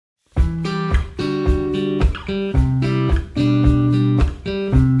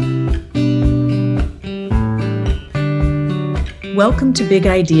Welcome to Big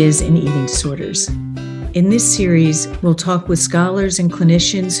Ideas in Eating Disorders. In this series, we'll talk with scholars and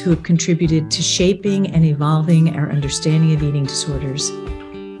clinicians who have contributed to shaping and evolving our understanding of eating disorders,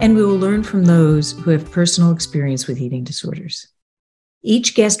 and we will learn from those who have personal experience with eating disorders.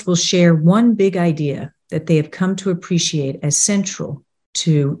 Each guest will share one big idea that they have come to appreciate as central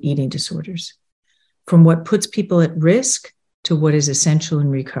to eating disorders, from what puts people at risk to what is essential in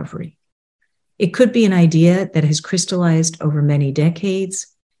recovery. It could be an idea that has crystallized over many decades.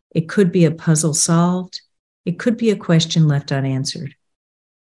 It could be a puzzle solved. It could be a question left unanswered.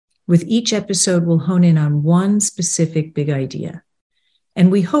 With each episode, we'll hone in on one specific big idea.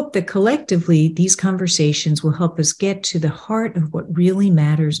 And we hope that collectively, these conversations will help us get to the heart of what really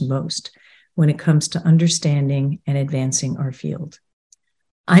matters most when it comes to understanding and advancing our field.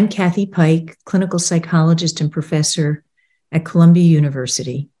 I'm Kathy Pike, clinical psychologist and professor at Columbia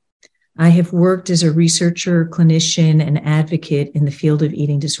University. I have worked as a researcher, clinician, and advocate in the field of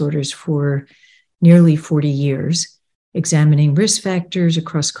eating disorders for nearly 40 years, examining risk factors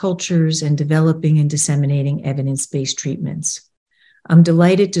across cultures and developing and disseminating evidence-based treatments. I'm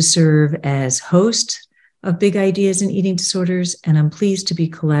delighted to serve as host of Big Ideas in Eating Disorders, and I'm pleased to be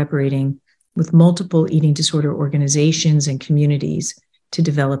collaborating with multiple eating disorder organizations and communities to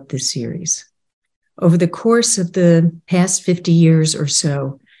develop this series. Over the course of the past 50 years or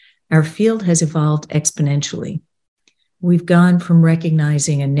so, our field has evolved exponentially. We've gone from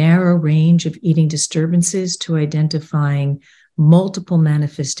recognizing a narrow range of eating disturbances to identifying multiple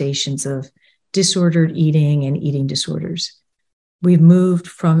manifestations of disordered eating and eating disorders. We've moved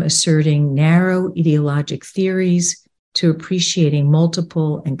from asserting narrow ideologic theories to appreciating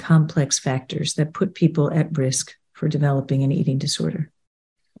multiple and complex factors that put people at risk for developing an eating disorder.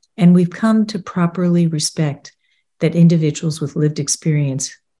 And we've come to properly respect that individuals with lived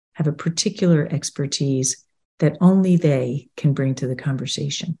experience have a particular expertise that only they can bring to the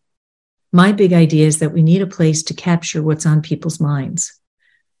conversation. My big idea is that we need a place to capture what's on people's minds.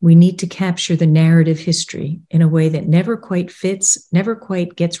 We need to capture the narrative history in a way that never quite fits, never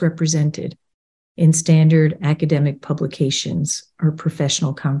quite gets represented in standard academic publications or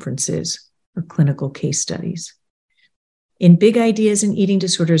professional conferences or clinical case studies. In Big Ideas in Eating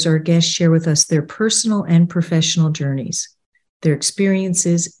Disorders, our guests share with us their personal and professional journeys, their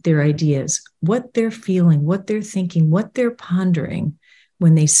experiences, their ideas, what they're feeling, what they're thinking, what they're pondering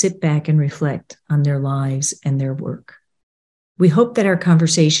when they sit back and reflect on their lives and their work. We hope that our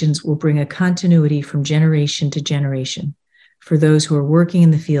conversations will bring a continuity from generation to generation for those who are working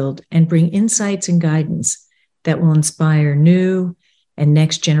in the field and bring insights and guidance that will inspire new and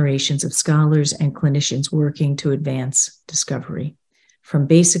next generations of scholars and clinicians working to advance discovery, from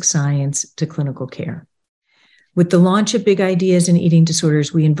basic science to clinical care. With the launch of Big Ideas in Eating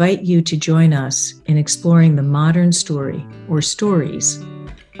Disorders, we invite you to join us in exploring the modern story or stories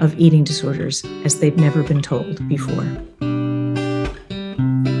of eating disorders as they've never been told before.